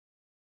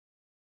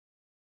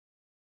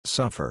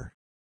Suffer.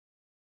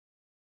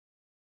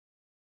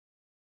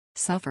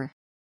 Suffer.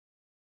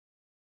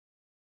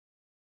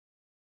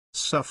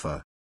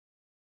 Suffer.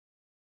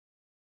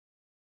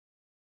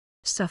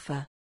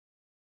 Suffer.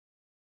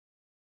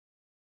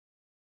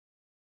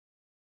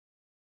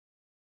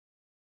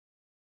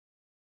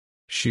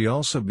 She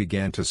also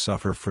began to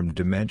suffer from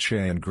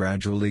dementia and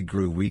gradually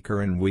grew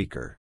weaker and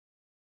weaker.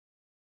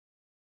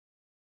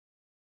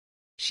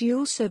 She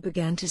also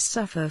began to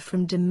suffer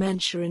from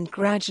dementia and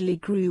gradually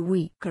grew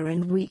weaker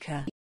and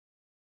weaker.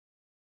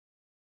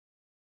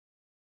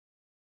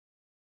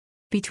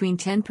 Between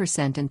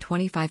 10% and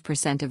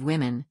 25% of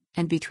women,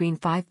 and between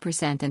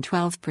 5% and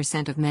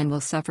 12% of men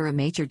will suffer a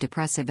major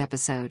depressive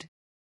episode.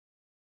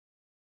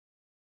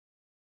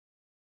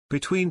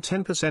 Between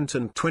 10%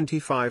 and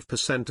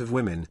 25% of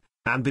women,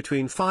 and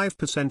between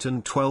 5%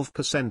 and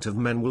 12% of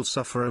men will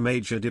suffer a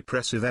major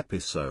depressive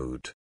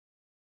episode.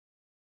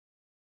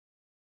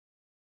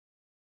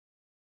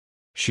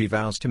 She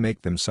vows to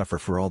make them suffer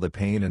for all the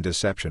pain and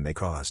deception they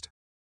caused.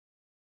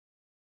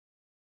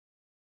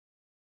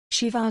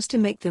 She vows to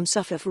make them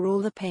suffer for all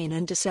the pain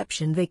and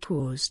deception they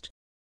caused.